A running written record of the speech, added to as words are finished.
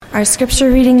Our scripture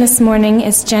reading this morning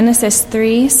is Genesis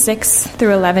 3, 6 through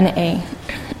 11a.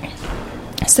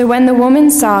 So when the woman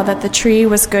saw that the tree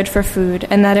was good for food,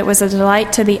 and that it was a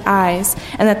delight to the eyes,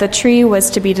 and that the tree was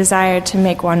to be desired to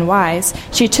make one wise,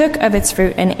 she took of its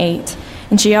fruit and ate.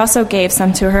 And she also gave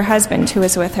some to her husband who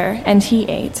was with her, and he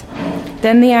ate.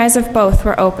 Then the eyes of both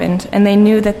were opened, and they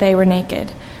knew that they were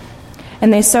naked.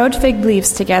 And they sewed fig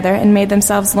leaves together and made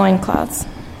themselves loincloths.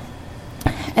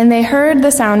 And they heard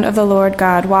the sound of the Lord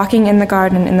God walking in the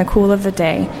garden in the cool of the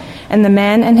day. And the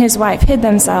man and his wife hid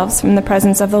themselves from the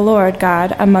presence of the Lord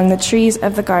God among the trees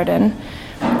of the garden.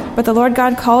 But the Lord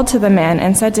God called to the man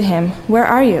and said to him, "Where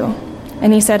are you?"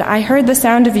 And he said, "I heard the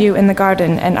sound of you in the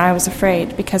garden, and I was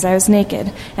afraid, because I was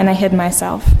naked, and I hid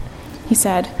myself." He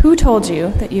said, "Who told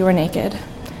you that you were naked?"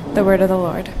 The word of the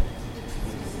Lord.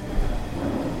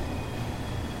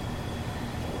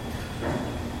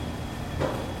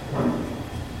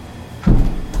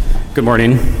 Good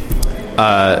morning.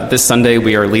 This Sunday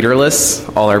we are leaderless.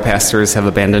 All our pastors have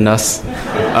abandoned us.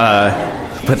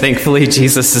 But thankfully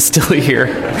Jesus is still here.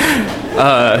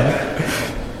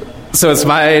 So it's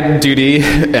my duty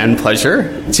and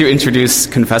pleasure to introduce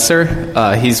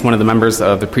Confessor. He's one of the members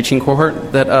of the preaching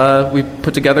cohort that we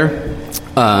put together.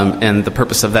 And the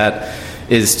purpose of that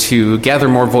is to gather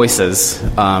more voices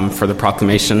for the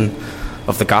proclamation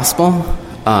of the gospel.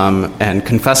 And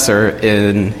Confessor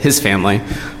and his family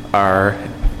are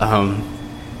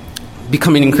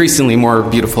becoming increasingly more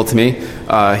beautiful to me.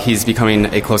 He's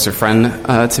becoming a closer friend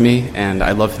to me, and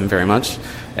I love him very much.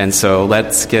 And so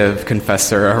let's give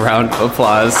Confessor a round of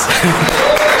applause.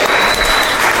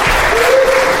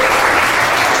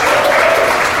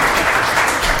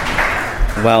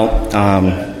 Well,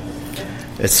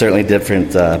 it's certainly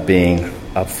different being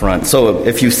up front. So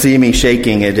if you see me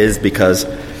shaking, it is because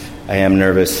I am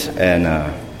nervous, and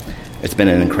it's been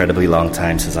an incredibly long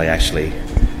time since I actually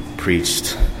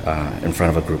preached in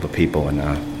front of a group of people, and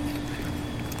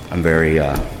I'm very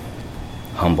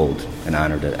humbled and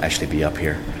honored to actually be up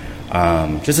here.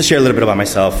 Just to share a little bit about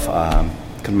myself,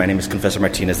 my name is Confessor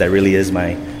Martinez. That really is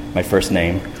my first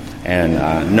name,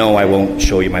 and no, I won't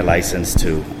show you my license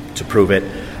to prove it.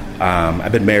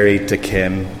 I've been married to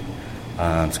Kim.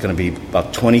 It's going to be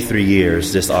about 23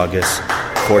 years this August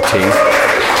 14th.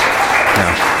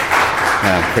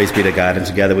 Praise be to God. And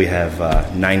together we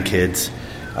have 9 kids.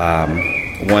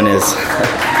 One is,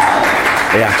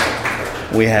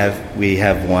 we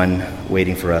have one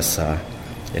waiting for us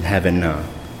in heaven.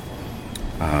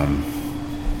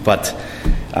 But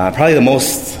probably the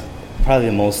most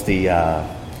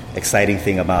exciting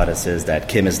thing about us is that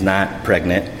Kim is not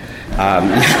pregnant.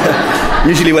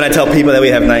 Usually when I tell people that we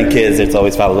have 9 kids, it's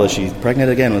always followed, "Oh, she's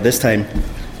pregnant again." Well, this time,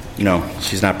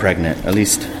 she's not pregnant. At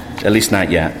least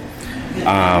not yet.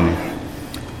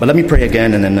 But let me pray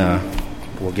again, and then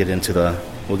we'll get into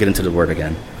the word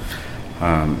again.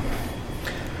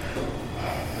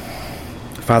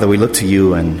 Father, we look to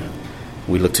you, and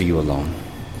we look to you alone.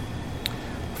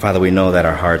 Father, we know that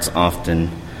our hearts often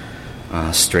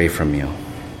stray from you.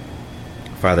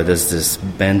 Father, there's this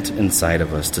bent inside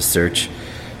of us to search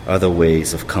other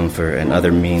ways of comfort and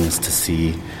other means to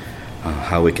see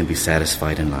how we can be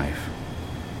satisfied in life.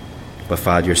 But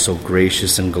Father, you're so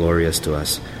gracious and glorious to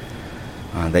us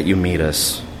that you meet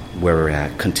us where we're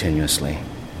at continuously.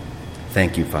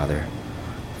 Thank you, Father,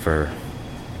 for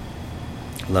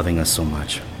loving us so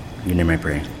much. In your name I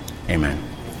pray. Amen.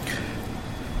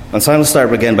 And so I'm going to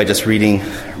start again by just reading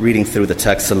through the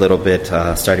text a little bit,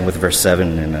 starting with verse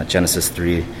 7 in Genesis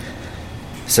 3. It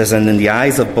says, "And then the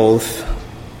eyes of both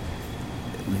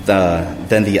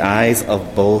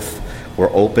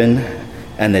were open,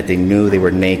 and that they knew they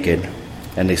were naked,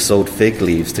 and they sewed fig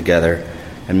leaves together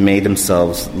and made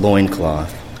themselves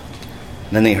loincloth.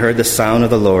 And then they heard the sound of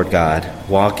the Lord God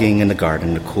walking in the garden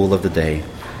in the cool of the day,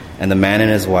 and the man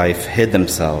and his wife hid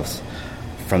themselves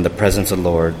from the presence of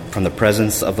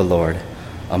the Lord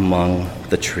among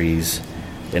the trees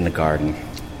in the garden."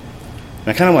 And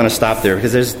I kind of want to stop there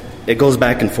because it goes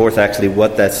back and forth actually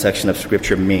what that section of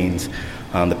scripture means.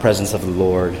 The presence of the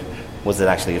Lord, was it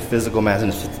actually a physical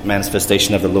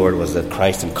manifestation of the Lord? Was it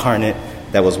Christ incarnate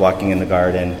that was walking in the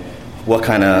garden? What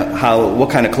kind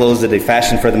of clothes did they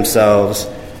fashion for themselves?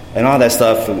 And all that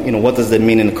stuff. What does it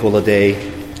mean in the cool of the day?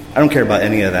 I don't care about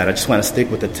any of that. I just want to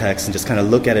stick with the text and just kind of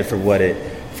look at it for what it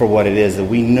is. That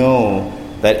we know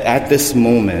that at this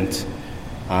moment,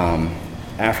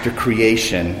 after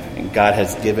creation, God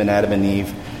has given Adam and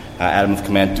Eve, Adam of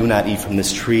command, "Do not eat from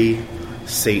this tree."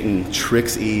 Satan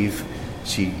tricks Eve.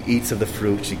 She eats of the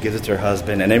fruit. She gives it to her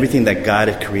husband. And everything that God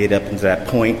had created up until that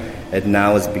point, it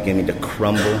now is beginning to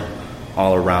crumble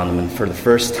all around them. And for the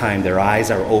first time, their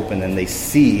eyes are open and they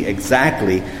see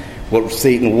exactly what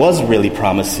Satan was really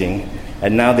promising.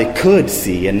 And now they could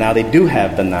see, and now they do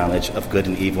have the knowledge of good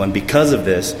and evil. And because of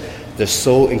this, they're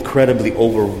so incredibly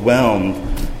overwhelmed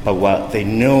by what they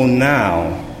know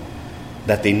now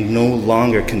that they no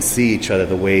longer can see each other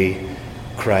the way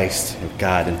Christ or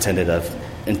God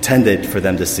intended for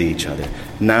them to see each other.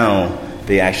 Now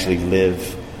they actually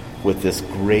live with this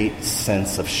great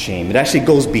sense of shame. It actually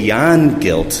goes beyond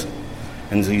guilt.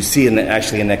 And so you see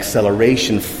actually an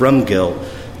acceleration from guilt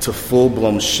to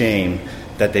full-blown shame,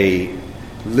 that they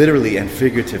literally and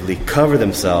figuratively cover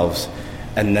themselves,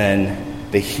 and then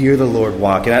they hear the Lord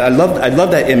walk. And I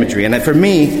love that imagery. And for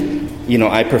me,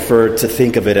 I prefer to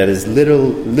think of it as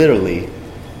literally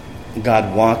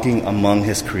God walking among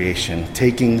his creation,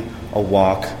 taking a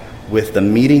walk with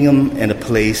them, meeting them in a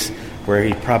place where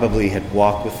he probably had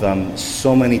walked with them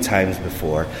so many times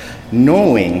before,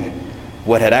 knowing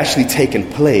what had actually taken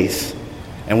place.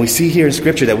 And we see here in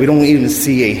Scripture that we don't even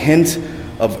see a hint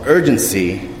of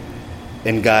urgency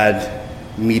in God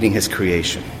meeting his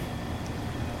creation.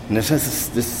 And there's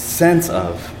this sense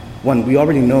of, one, we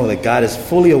already know that God is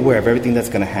fully aware of everything that's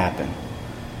going to happen.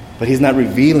 But he's not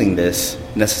revealing this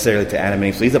necessarily to Adam and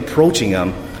Eve. So he's approaching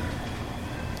them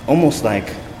almost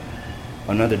like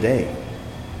another day.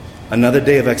 Another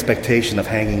day of expectation of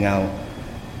hanging out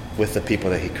with the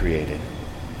people that he created.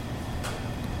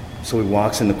 So he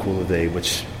walks in the cool of the day,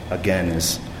 which again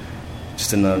is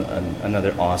just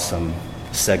another awesome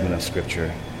segment of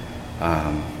Scripture.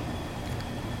 And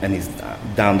he's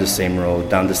down the same road,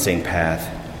 down the same path.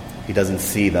 He doesn't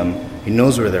see them. He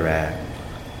knows where they're at.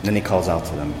 And then he calls out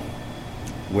to them,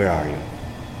 "Where are you?"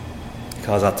 He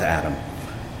calls out to Adam,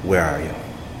 "Where are you?"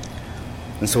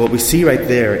 And so what we see right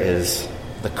there is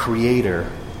the Creator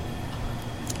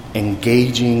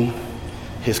engaging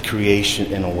his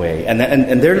creation in a way. And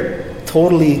they're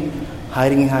totally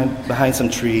hiding behind some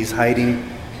trees, hiding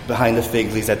behind the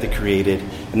fig leaves that they created.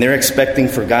 And they're expecting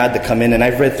for God to come in. And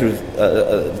I've read through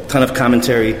a ton of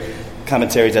commentaries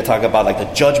that talk about like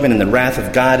the judgment and the wrath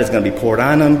of God is going to be poured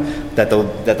on them, that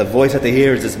the voice that they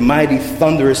hear is this mighty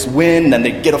thunderous wind, and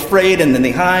they get afraid and then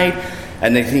they hide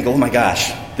and they think, oh my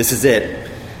gosh, this is it.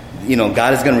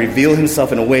 God is going to reveal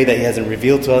himself in a way that he hasn't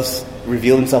revealed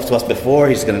himself to us before.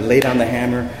 He's going to lay down the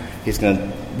hammer. He's going to,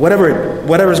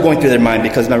 whatever's going through their mind,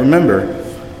 because now remember,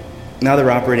 now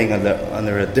they're operating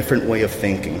under a different way of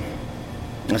thinking.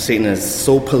 Satan has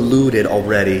so polluted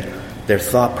already their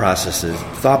thought process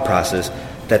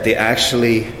that they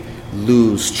actually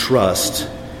lose trust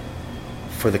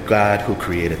for the God who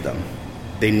created them.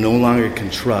 They no longer can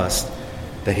trust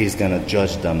that he's going to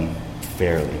judge them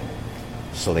fairly.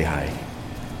 So they hide.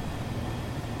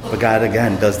 But God,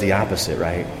 again, does the opposite,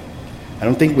 right? I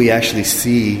don't think we actually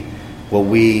see what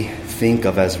we think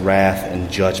of as wrath and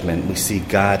judgment. We see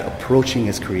God approaching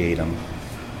his creator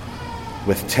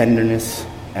with tenderness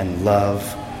and love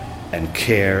and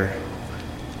care,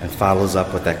 and follows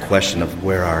up with that question of,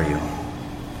 where are you?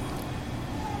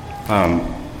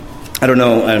 I don't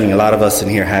know, a lot of us in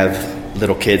here have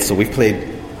little kids, so we've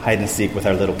played hide and seek with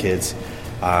our little kids.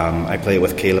 I play it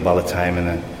with Caleb all the time, and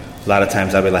a lot of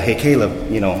times I'll be like, hey Caleb,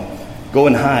 go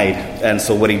and hide. And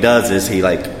so what he does is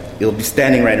he'll be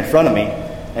standing right in front of me,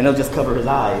 and he'll just cover his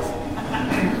eyes,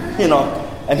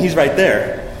 and he's right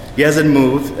there. He hasn't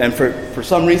moved, and for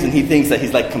some reason he thinks that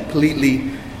he's completely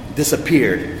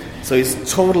disappeared. So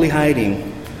he's totally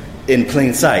hiding in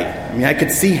plain sight. I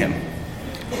could see him.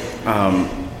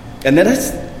 And that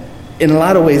is, in a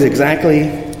lot of ways, exactly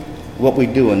what we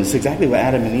do, and it's exactly what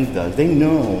Adam and Eve does. They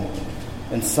know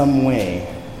in some way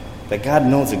that God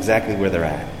knows exactly where they're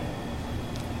at.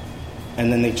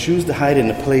 And then they choose to hide in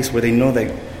a place where they know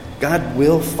that God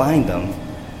will find them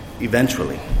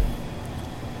eventually.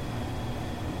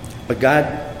 But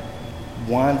God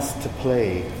wants to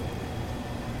play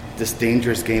this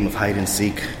dangerous game of hide and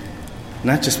seek,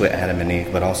 not just with Adam and Eve,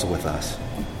 but also with us.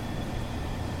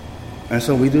 And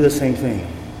so we do the same thing.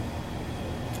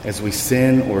 As we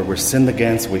sin or we're sinned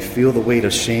against, we feel the weight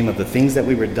of shame of the things that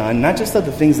we were done, not just of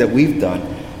the things that we've done,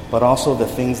 but also the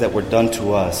things that were done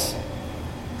to us,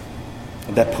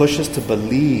 that push us to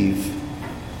believe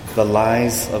the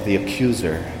lies of the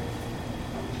accuser.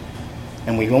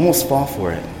 And we almost fall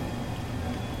for it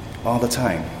all the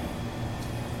time.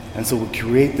 And so we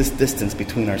create this distance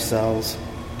between ourselves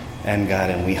and God,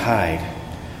 and we hide.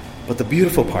 But the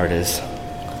beautiful part is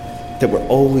that we're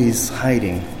always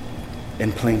hiding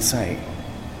in plain sight.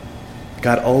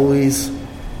 God always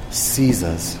sees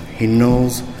us. He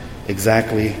knows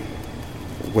exactly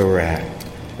where we're at.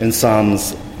 In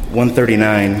Psalms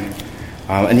 139,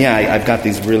 I've got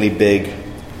these really big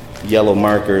yellow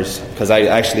markers, because I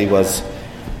actually was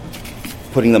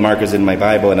putting the markers in my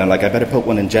Bible, and I'm like, I better put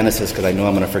one in Genesis because I know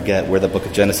I'm going to forget where the book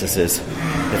of Genesis is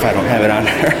if I don't have it on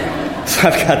there. So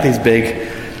I've got these big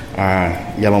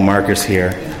yellow markers here.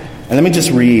 And let me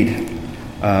just read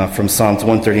from Psalms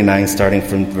 139, starting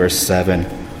from verse 7.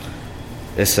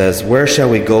 It says, "Where shall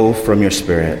we go from your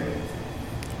spirit?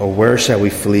 Or where shall we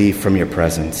flee from your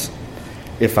presence?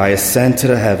 If I ascend to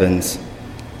the heavens,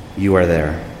 you are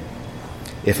there.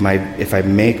 If I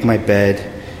make my bed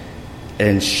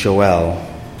in Sheol,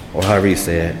 or however you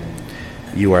say it,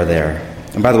 you are there."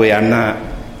 And by the way, I'm not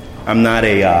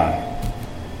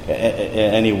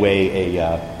any way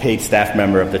a paid staff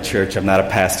member of the church. I'm not a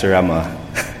pastor. I'm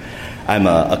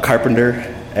a carpenter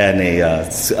and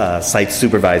a site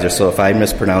supervisor. So if I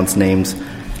mispronounce names,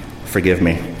 forgive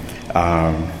me.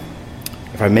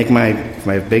 If I make my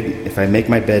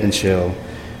bed in Sheol,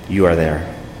 you are there.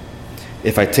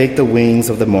 If I take the wings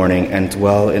of the morning and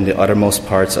dwell in the uttermost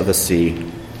parts of the sea,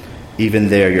 even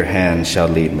there your hand shall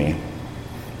lead me,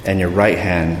 and your right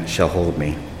hand shall hold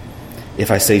me. If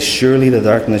I say, surely the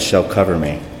darkness shall cover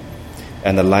me,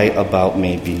 and the light about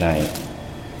me be night,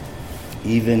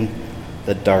 even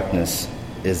the darkness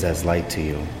is as light to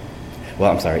you.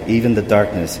 Even the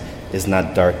darkness is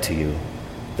not dark to you.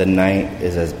 The night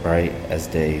is as bright as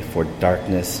day, for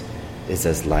darkness is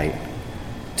as light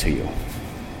to you.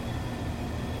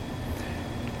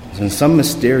 So in some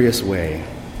mysterious way,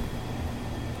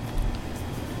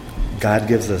 God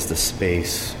gives us the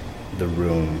space, the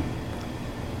room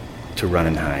to run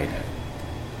and hide.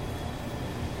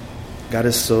 God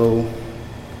is so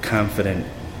confident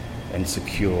and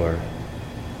secure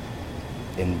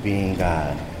in being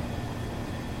God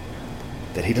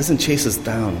that he doesn't chase us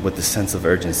down with the sense of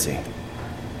urgency.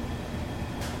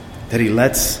 That he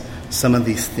lets some of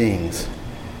these things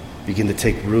begin to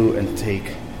take root and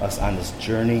take us on this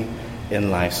journey in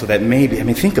life, so that maybe,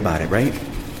 think about it, right?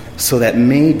 So that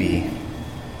maybe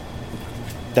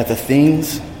that the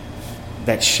things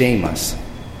that shame us,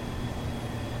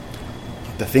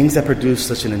 the things that produce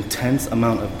such an intense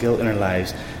amount of guilt in our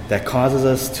lives that causes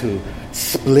us to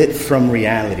split from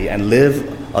reality and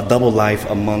live a double life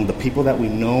among the people that we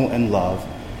know and love,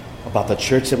 about the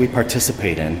church that we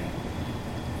participate in,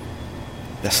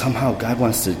 that somehow God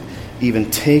wants to even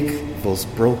take those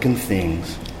broken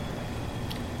things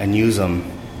and use them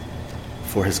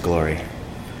for his glory.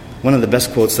 One of the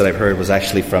best quotes that I've heard was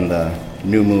actually from the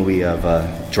new movie of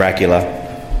Dracula.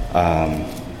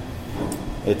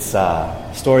 It's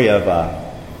a story of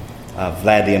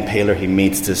Vlad the Impaler. He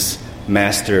meets this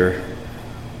master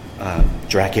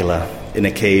Dracula in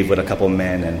a cave with a couple of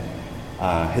men,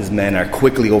 and his men are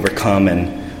quickly overcome, and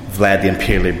Vlad the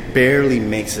Impaler barely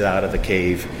makes it out of the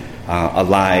cave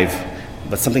alive,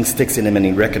 but something sticks in him, and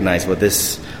he recognizes, well,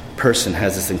 this person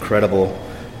has this incredible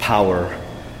power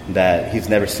that he's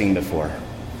never seen before.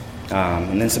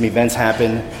 And then some events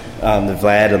happen.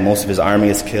 Vlad, most of his army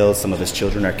is killed, some of his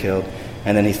children are killed,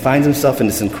 and then he finds himself in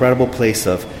this incredible place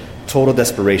of total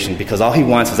desperation, because all he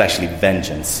wants is actually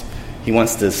vengeance. He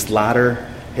wants to slaughter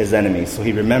his enemies. So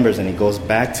he remembers, and he goes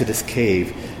back to this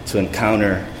cave to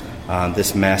encounter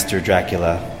this master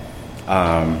Dracula.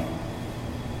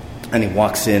 And he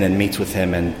walks in and meets with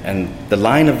him, and the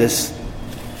line of this,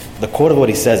 the quote of what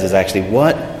he says is actually,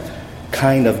 what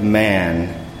kind of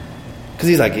man, because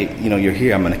he's like, you're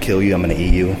here, I'm going to kill you, I'm going to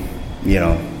eat you,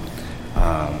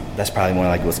 that's probably more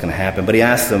like what's going to happen. But he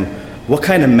asks him, what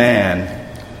kind of man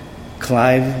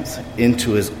climbs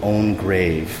into his own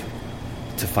grave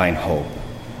to find hope?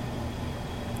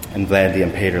 And Vlad the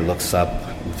Impaler looks up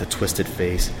with a twisted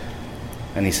face,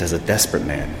 and he says, a desperate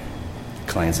man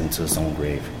climbs into his own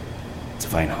grave to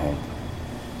find hope.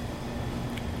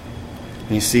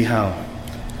 And you see how,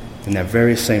 in that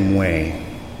very same way,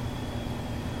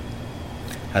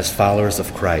 as followers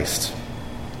of Christ,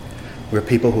 we're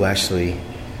people who actually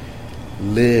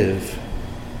live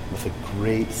with a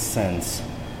great sense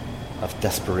of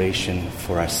desperation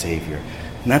for our Savior.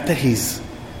 Not that he's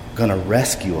going to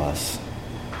rescue us.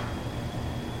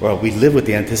 Well, we live with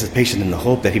the anticipation and the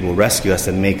hope that he will rescue us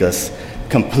and make us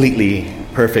completely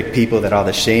perfect people, that all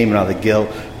the shame and all the guilt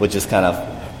would just kind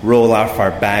of roll off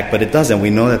our back. But it doesn't. We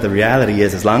know that the reality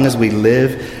is, as long as we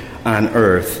live on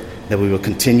earth, that we will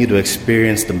continue to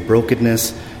experience the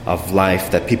brokenness of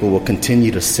life, that people will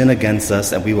continue to sin against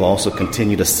us, and we will also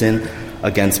continue to sin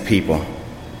against people.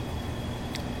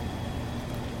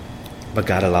 But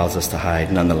God allows us to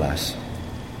hide nonetheless.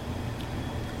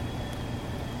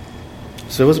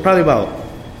 So it was probably about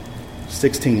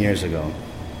 16 years ago,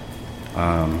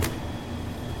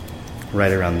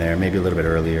 right around there, maybe a little bit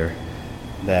earlier,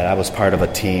 that I was part of a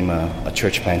team, a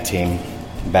church plant team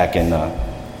back in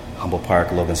Humble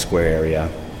Park, Logan Square area.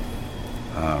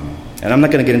 And I'm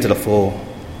not going to get into the full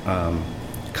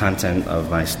content of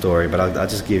my story, but I'll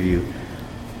just give you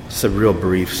just a real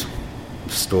brief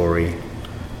story.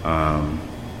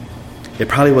 It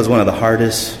probably was one of the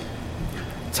hardest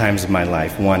times of my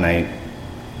life. One,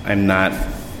 I'm not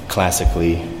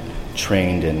classically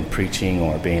trained in preaching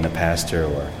or being a pastor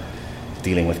or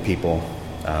dealing with people.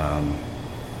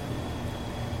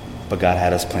 But God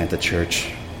had us plant a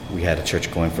church. We had a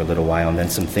church going for a little while, and then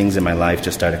some things in my life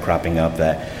just started cropping up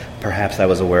that perhaps I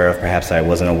was aware of, perhaps I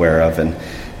wasn't aware of, and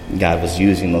God was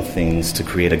using those things to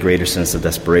create a greater sense of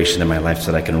desperation in my life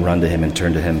so that I can run to Him and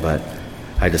turn to Him, but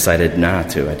I decided not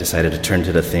to. I decided to turn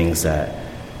to the things that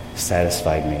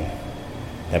satisfied me,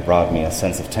 that brought me a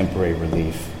sense of temporary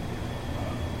relief,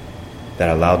 that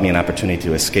allowed me an opportunity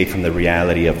to escape from the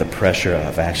reality of the pressure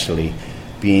of actually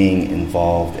being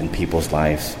involved in people's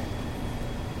lives.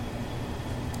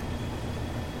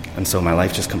 And so my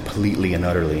life just completely and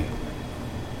utterly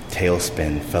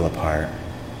tailspin, fell apart.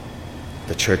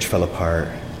 The church fell apart.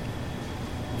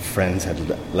 Friends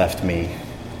had left me.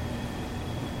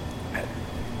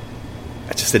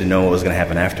 I just didn't know what was going to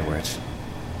happen afterwards.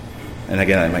 And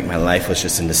again, my life was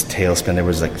just in this tailspin. There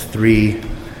was like 3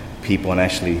 people, and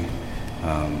actually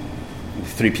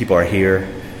 3 people are here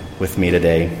with me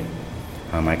today.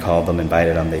 I called them,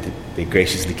 invited them. They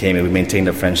graciously came, and we maintained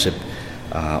a friendship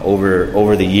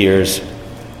over the years.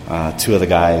 2 of the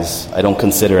guys I don't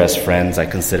consider as friends. I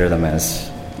consider them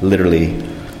as literally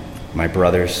my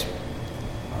brothers.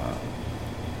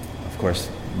 Of course,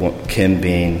 Kim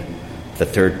being the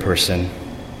third person.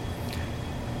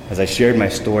 As I shared my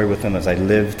story with them, as I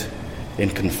lived in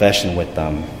confession with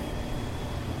them,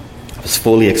 I was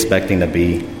fully expecting to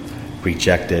be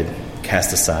rejected,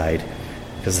 cast aside,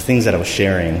 because the things that I was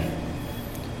sharing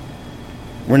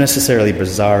weren't necessarily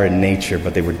bizarre in nature,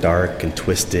 but they were dark and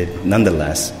twisted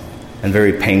nonetheless, and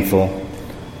very painful,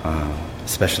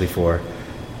 especially for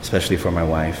my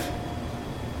wife.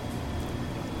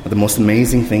 But the most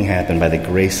amazing thing happened by the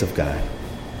grace of God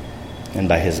and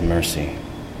by His mercy,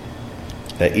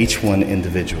 that each one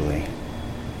individually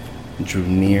drew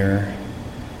near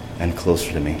and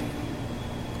closer to me.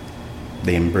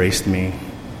 They embraced me,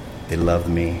 they loved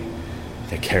me,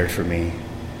 they cared for me,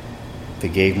 they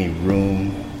gave me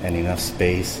room and enough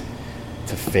space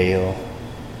to fail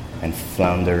and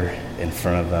flounder in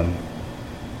front of them,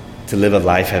 to live a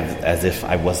life as if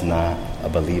I was not a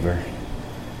believer.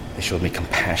 They showed me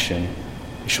compassion,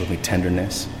 they showed me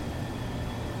tenderness.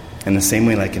 In the same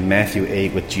way, like in Matthew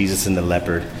 8 with Jesus and the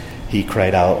leopard, he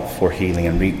cried out for healing,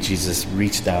 and Jesus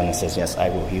reached down and says, "Yes, I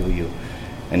will heal you."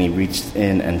 And he reached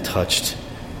in and touched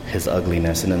his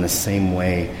ugliness. And in the same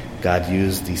way, God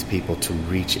used these people to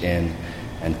reach in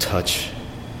and touch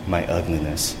my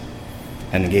ugliness,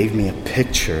 and gave me a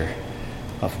picture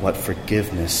of what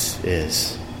forgiveness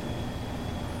is.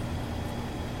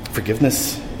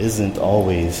 Forgiveness isn't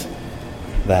always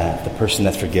that the person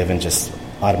that's forgiven just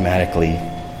automatically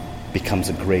becomes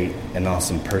a great and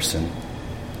awesome person.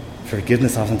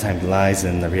 Forgiveness oftentimes lies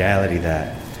in the reality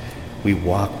that we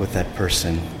walk with that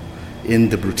person in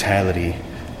the brutality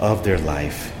of their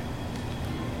life,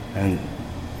 and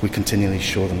we continually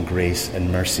show them grace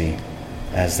and mercy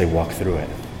as they walk through it.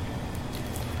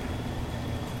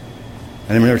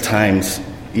 And there were times,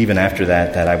 even after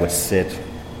that, that I would sit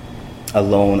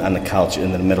alone on the couch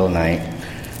in the middle of the night,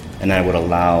 and I would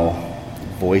allow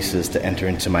voices to enter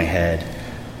into my head,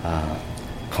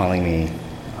 calling me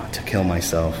to kill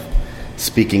myself,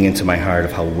 speaking into my heart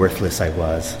of how worthless I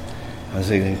was. I was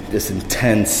in this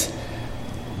intense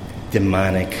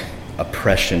demonic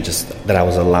oppression just that I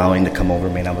was allowing to come over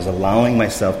me, and I was allowing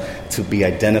myself to be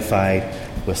identified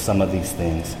with some of these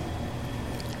things.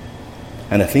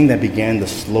 And the thing that began to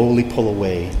slowly pull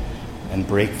away and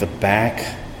break the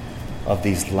back of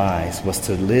these lies was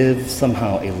to live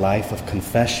somehow a life of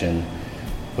confession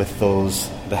with those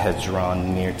that had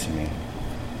drawn near to me.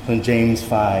 So in James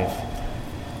 5,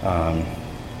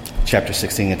 chapter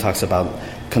 16, it talks about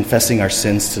confessing our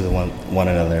sins to one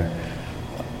another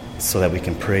so that we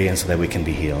can pray and so that we can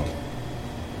be healed.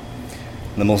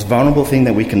 And the most vulnerable thing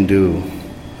that we can do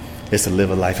is to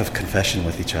live a life of confession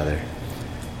with each other.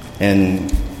 In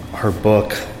her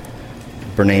book,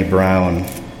 Brene Brown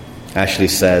actually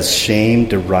says, shame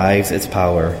derives its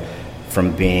power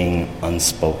from being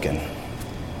unspoken.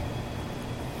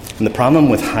 And the problem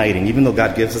with hiding, even though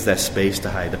God gives us that space to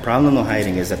hide, the problem with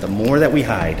hiding is that the more that we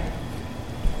hide,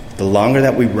 the longer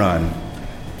that we run,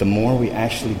 the more we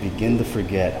actually begin to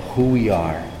forget who we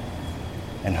are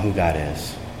and who God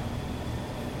is.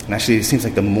 And actually, it seems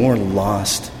like the more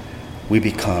lost we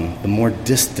become, the more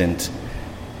distant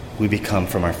we become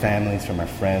from our families, from our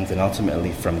friends, and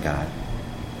ultimately from God.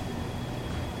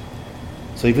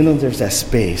 So even though there's that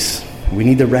space, we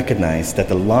need to recognize that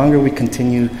the longer we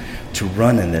continue to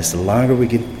run in this, the longer we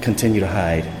continue to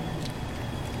hide,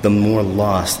 the more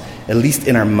lost, at least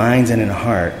in our minds and in our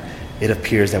heart, it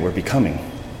appears that we're becoming.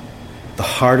 The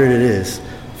harder it is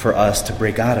for us to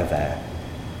break out of that.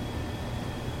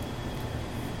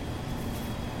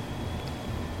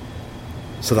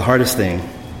 So the hardest thing,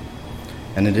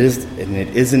 and it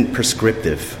isn't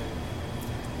prescriptive,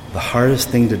 the hardest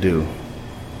thing to do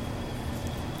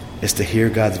is to hear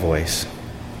God's voice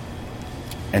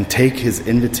and take his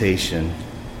invitation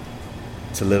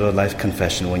to live a life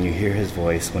confession when you hear his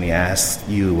voice, when he asks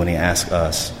you, when he asks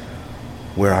us,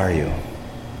 where are you?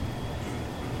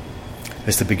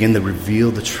 Is to begin to reveal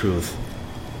the truth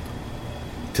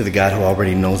to the God who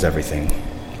already knows everything,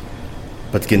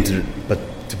 but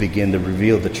to begin to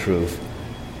reveal the truth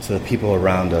to the people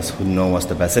around us who know us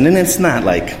the best. And then it's not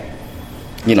like,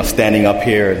 standing up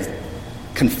here and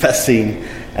confessing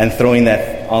and throwing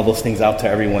all those things out to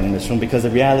everyone in this room, because the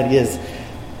reality is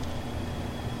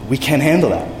we can't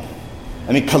handle that.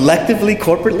 I mean, collectively,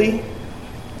 corporately,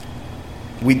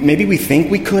 maybe we think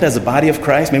we could as a body of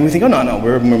Christ. Maybe we think, no,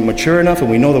 we're mature enough and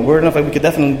we know the word enough and we could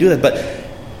definitely do that. But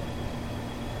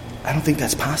I don't think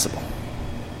that's possible.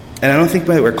 And I don't think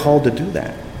we're called to do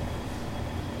that.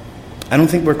 I don't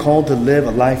think we're called to live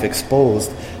a life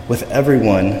exposed with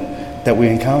everyone that we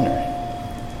encounter.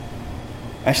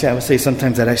 Actually, I would say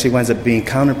sometimes that actually winds up being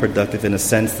counterproductive in a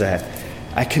sense that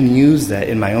I can use that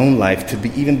in my own life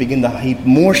to even begin to heap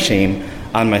more shame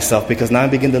on myself, because now I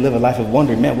begin to live a life of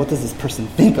wondering, man, what does this person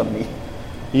think of me?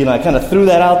 I kind of threw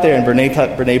that out there, and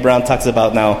Brene Brown talks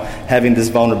about now having this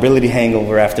vulnerability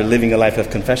hangover after living a life of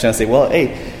confession. I say, well,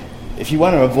 hey, if you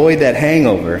want to avoid that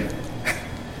hangover,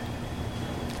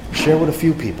 share with a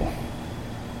few people.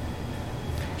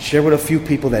 Share with a few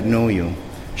people that know you.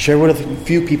 Share with a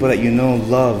few people that you know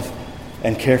love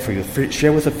and care for you.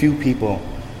 Share with a few people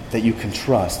that you can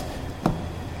trust.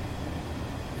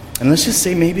 And let's just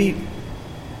say maybe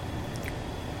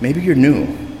you're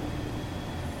new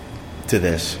to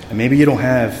this, and maybe you don't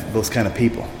have those kind of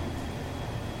people.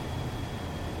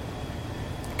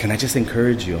 Can I just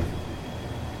encourage you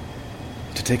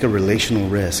to take a relational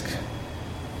risk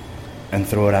and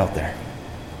throw it out there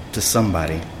to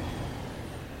somebody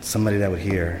that would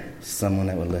hear, someone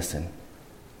that would listen.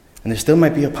 And there still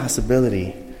might be a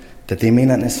possibility that they may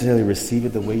not necessarily receive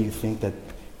it the way you think that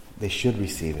they should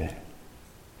receive it.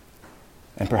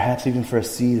 And perhaps even for a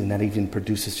season that even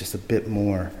produces just a bit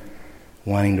more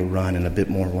wanting to run and a bit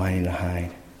more wanting to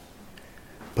hide.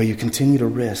 But you continue to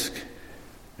risk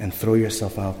and throw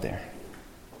yourself out there.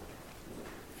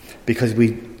 Because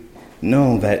we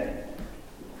know that,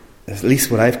 at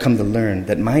least what I've come to learn,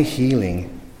 that my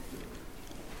healing,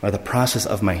 or the process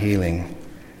of my healing,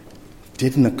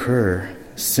 didn't occur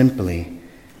simply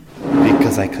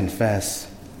because I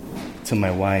confess to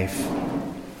my wife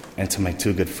and to my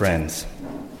two good friends.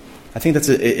 I think it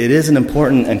is an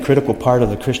important and critical part of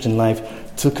the Christian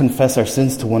life to confess our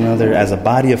sins to one another as a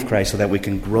body of Christ so that we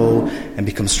can grow and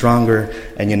become stronger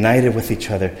and united with each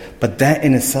other. But that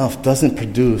in itself doesn't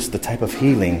produce the type of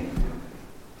healing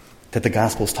that the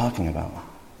gospel is talking about.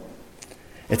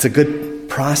 It's a good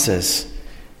process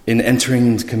in entering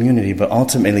into community, but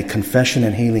ultimately confession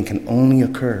and healing can only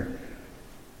occur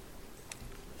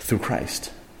through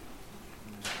Christ.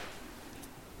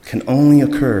 Can only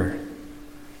occur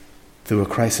through what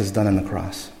Christ has done on the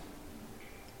cross.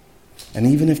 And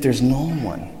even if there's no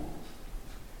one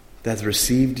that's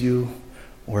received you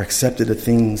or accepted the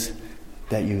things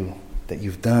that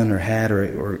you've done or had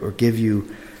or give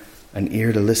you an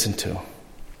ear to listen to,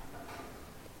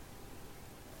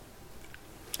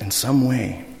 in some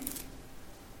way,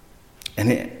 and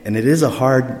it is a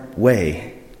hard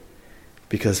way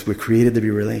because we're created to be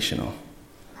relational,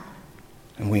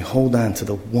 and we hold on to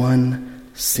the one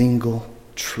single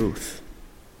truth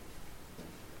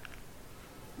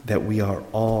that we are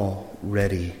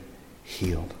already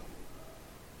healed.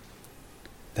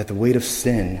 That the weight of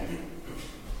sin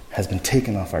has been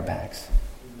taken off our backs.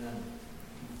 Amen.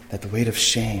 That the weight of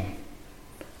shame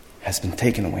has been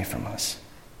taken away from us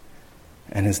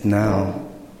and has now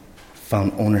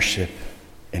found ownership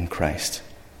in Christ.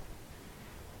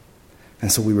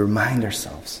 And so we remind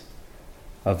ourselves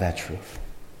of that truth.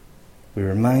 We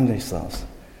remind ourselves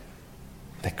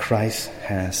that Christ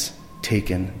has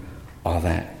taken all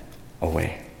that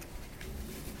away.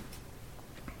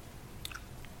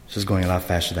 This is going a lot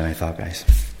faster than I thought, guys.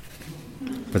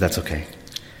 But that's okay.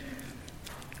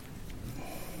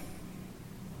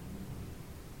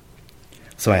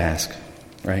 So I ask,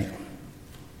 right?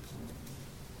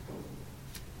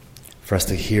 for us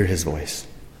to hear his voice.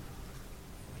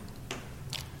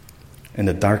 In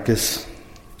the darkest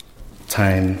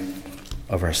time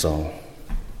of our soul,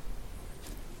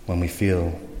 when we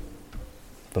feel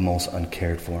the most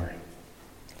uncared for,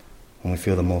 when we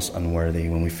feel the most unworthy,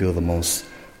 when we feel the most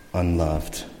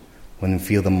unloved, when we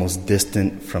feel the most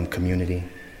distant from community,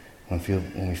 when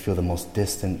we feel the most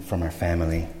distant from our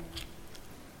family,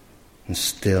 and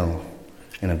still,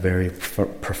 in a very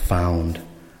profound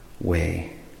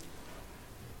way,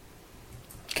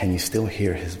 can you still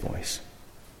hear his voice?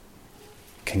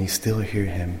 Can you still hear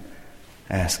him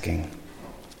asking,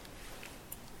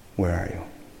 where are you?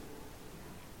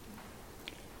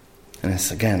 And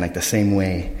it's again like the same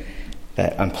way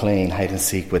that I'm playing hide and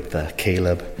seek with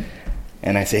Caleb,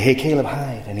 and I say, hey Caleb,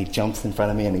 hide, and he jumps in front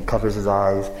of me and he covers his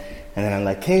eyes, and then I'm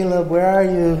like, Caleb, where are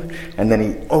you? And then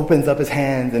he opens up his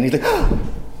hands and he's like,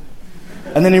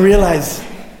 and then he realizes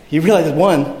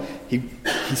one, he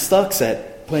sucks at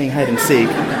playing hide and seek,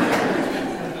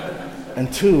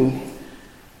 and two,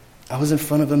 I was in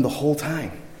front of him the whole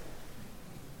time.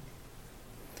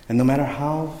 And no matter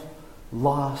how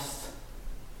lost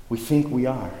we think we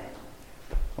are,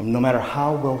 or no matter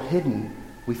how well hidden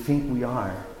we think we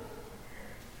are,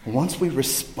 once we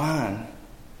respond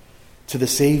to the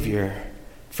Savior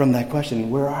from that question,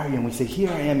 where are you? And we say, here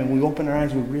I am, and we open our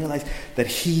eyes, we realize that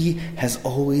he has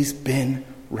always been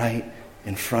right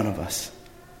in front of us.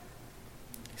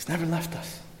 He's never left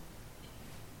us.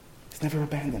 He's never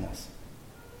abandoned us.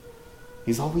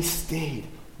 He's always stayed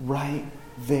right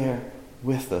there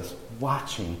with us,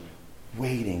 watching,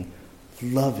 waiting,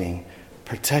 loving,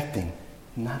 protecting,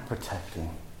 not protecting,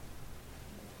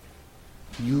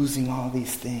 using all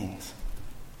these things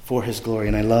for his glory.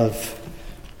 And I love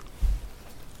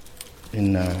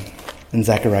in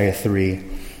Zechariah 3,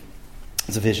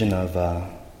 it's a vision of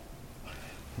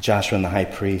Joshua and the high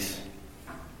priest.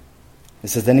 It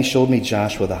says, then he showed me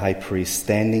Joshua the high priest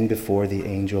standing before the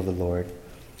angel of the Lord,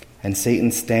 and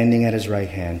Satan standing at his right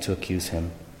hand to accuse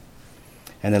him.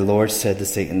 And the Lord said to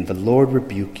Satan, the Lord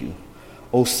rebuke you.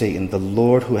 O Satan, the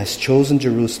Lord who has chosen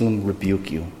Jerusalem rebuke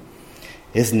you.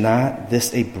 Is not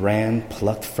this a brand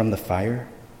plucked from the fire?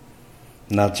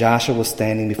 Now Joshua was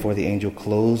standing before the angel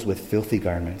clothed with filthy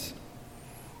garments.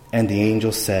 And the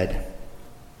angel said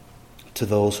to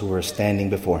those who were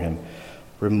standing before him,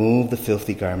 remove the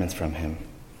filthy garments from him.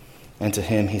 And to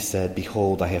him he said,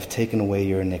 behold, I have taken away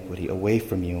your iniquity away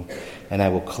from you, and I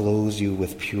will clothe you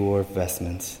with pure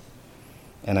vestments.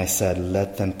 And I said,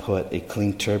 let them put a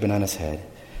clean turban on his head.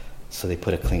 So they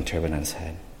put a clean turban on his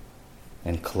head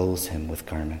and clothed him with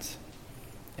garments.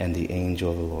 And the angel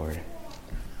of the Lord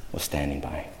was standing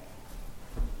by.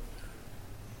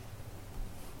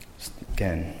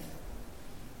 Again,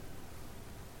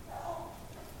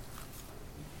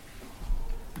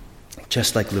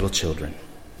 just like little children,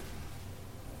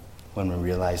 when we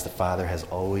realize the Father has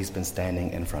always been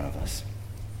standing in front of us,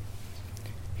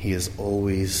 he is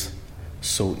always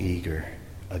so eager,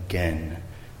 again,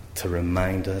 to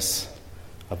remind us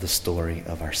of the story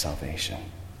of our salvation.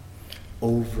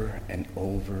 Over and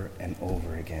over and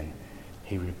over again,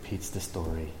 he repeats the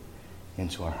story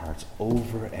into our hearts.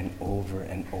 Over and over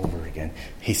and over again,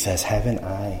 he says, haven't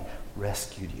I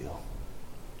rescued you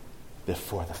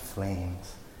before the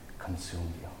flames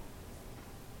consumed you?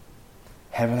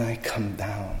 Haven't I come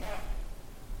down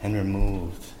and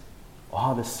removed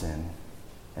all the sin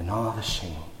and all the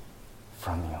shame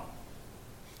from you?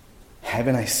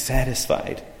 Haven't I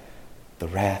satisfied the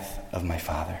wrath of my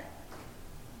Father?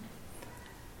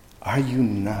 Are you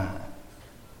not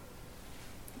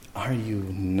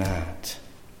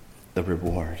the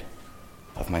reward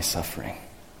of my suffering?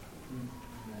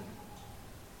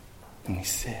 And we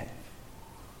sit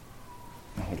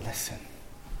and we listen.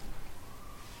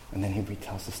 And then he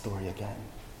retells the story again.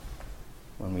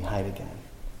 When we hide again.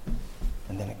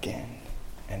 And then again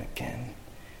and again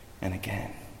and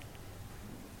again.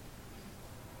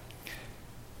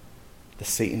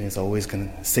 Satan is always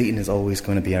going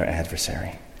to be our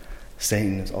adversary.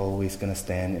 Satan is always going to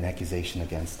stand in accusation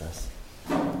against us.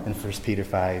 In 1 Peter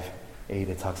 5:8,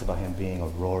 it talks about him being a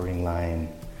roaring lion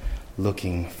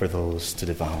looking for those to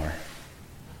devour.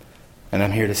 And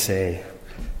I'm here to say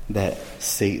that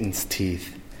Satan's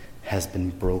teeth has been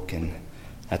broken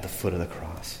at the foot of the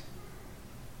cross.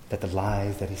 That the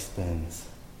lies that he spins,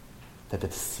 that the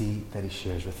deceit that he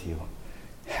shares with you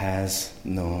has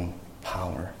no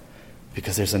power.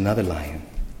 Because there's another lion,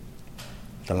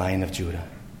 the Lion of Judah,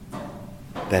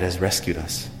 that has rescued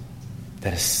us,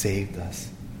 that has saved us,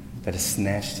 that has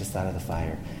snatched us out of the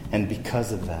fire. And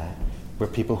because of that, we're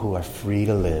people who are free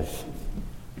to live,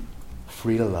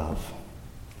 free to love,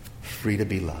 free to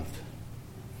be loved,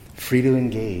 Free to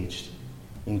engage,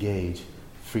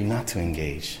 free not to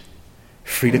engage.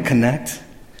 Free to connect,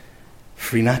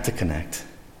 free not to connect.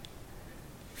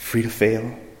 Free to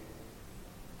fail,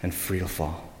 and free to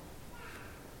fall.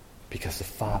 Because the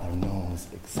Father knows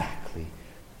exactly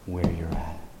where you're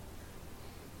at.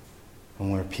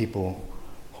 And we're people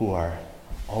who are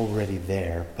already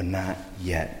there, but not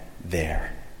yet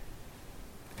there.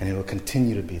 And it will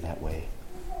continue to be that way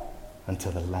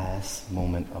until the last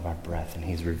moment of our breath, and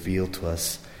He's revealed to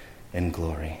us in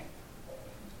glory.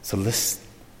 So let's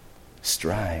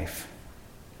strive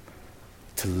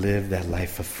to live that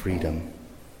life of freedom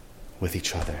with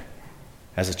each other,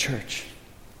 as a church,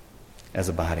 as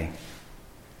a body.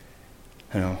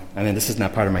 This is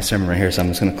not part of my sermon right here, so I'm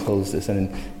just going to close this.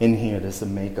 And in here, there's the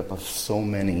makeup of so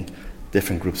many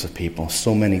different groups of people,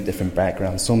 so many different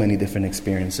backgrounds, so many different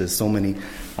experiences, so many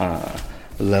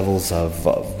levels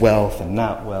of wealth and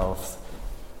not wealth,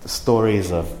 the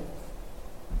stories of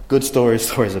good stories,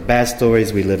 stories of bad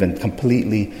stories. We live in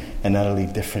completely and utterly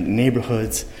different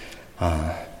neighborhoods,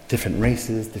 different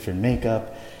races, different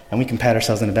makeup, and we can pat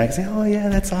ourselves on the back and say, "Oh yeah,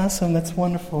 that's awesome, that's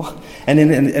wonderful," and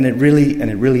it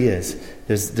really is.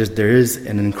 There is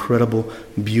an incredible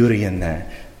beauty in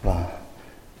that.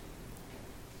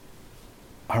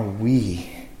 Are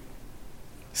we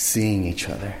seeing each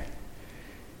other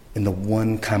in the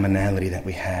one commonality that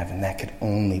we have, and that could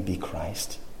only be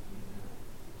Christ?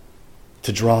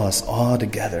 To draw us all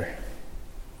together,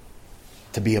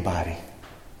 to be a body,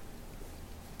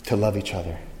 to love each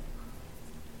other,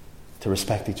 to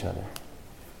respect each other,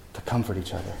 to comfort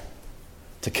each other,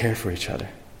 to care for each other,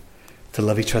 to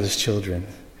love each other's children,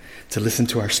 to listen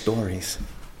to our stories,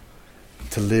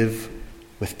 to live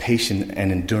with patience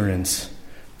and endurance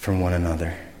from one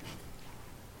another.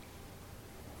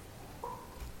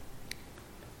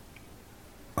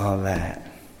 All that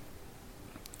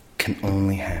can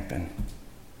only happen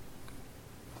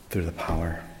through the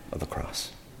power of the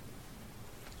cross.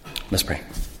 Let's pray.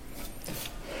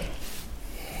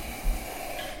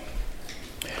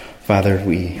 Father,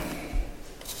 we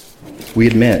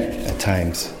admit at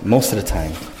times, most of the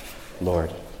time,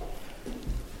 Lord,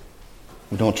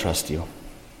 we don't trust you.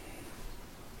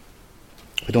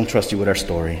 We don't trust you with our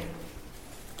story.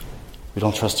 We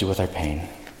don't trust you with our pain.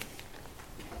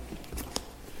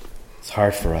 It's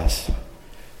hard for us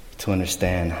to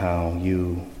understand how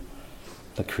you,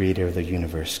 the creator of the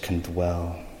universe, can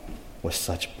dwell with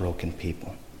such broken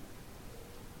people.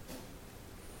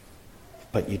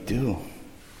 But you do.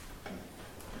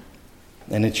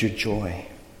 And it's your joy.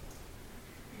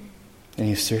 And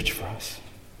you search for us.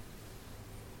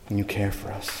 And you care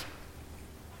for us.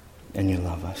 And you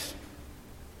love us.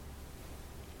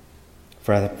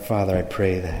 Father, I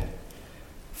pray that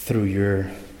through your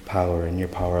power and your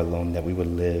power alone, that we would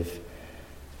live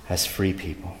as free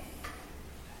people.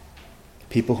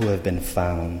 People who have been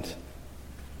found.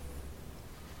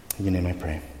 In your name I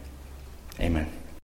pray. Amen.